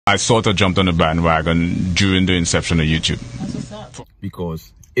I sort of jumped on the bandwagon during the inception of YouTube.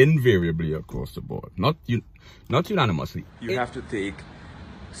 Because invariably across the board, not unanimously, you have to take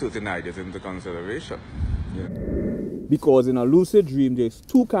certain ideas into consideration. Yeah. Because in a lucid dream, there's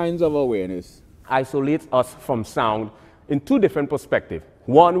two kinds of awareness. Isolates us from sound in two different perspectives.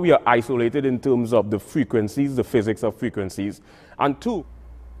 One, we are isolated in terms of the frequencies, the physics of frequencies. And two,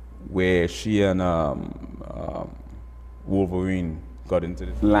 where she and Wolverine got into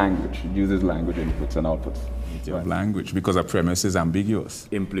this language. It uses language inputs and outputs. Of language, because a premise is ambiguous.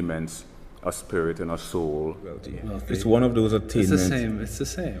 Implements a spirit and a soul. Wealthy. It's one of those attainments. It's the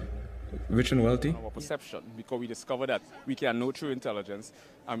same. Rich and wealthy? Our perception, because we discover that we can know through intelligence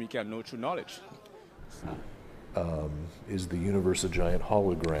and we can know through knowledge. Is the universe a giant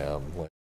hologram?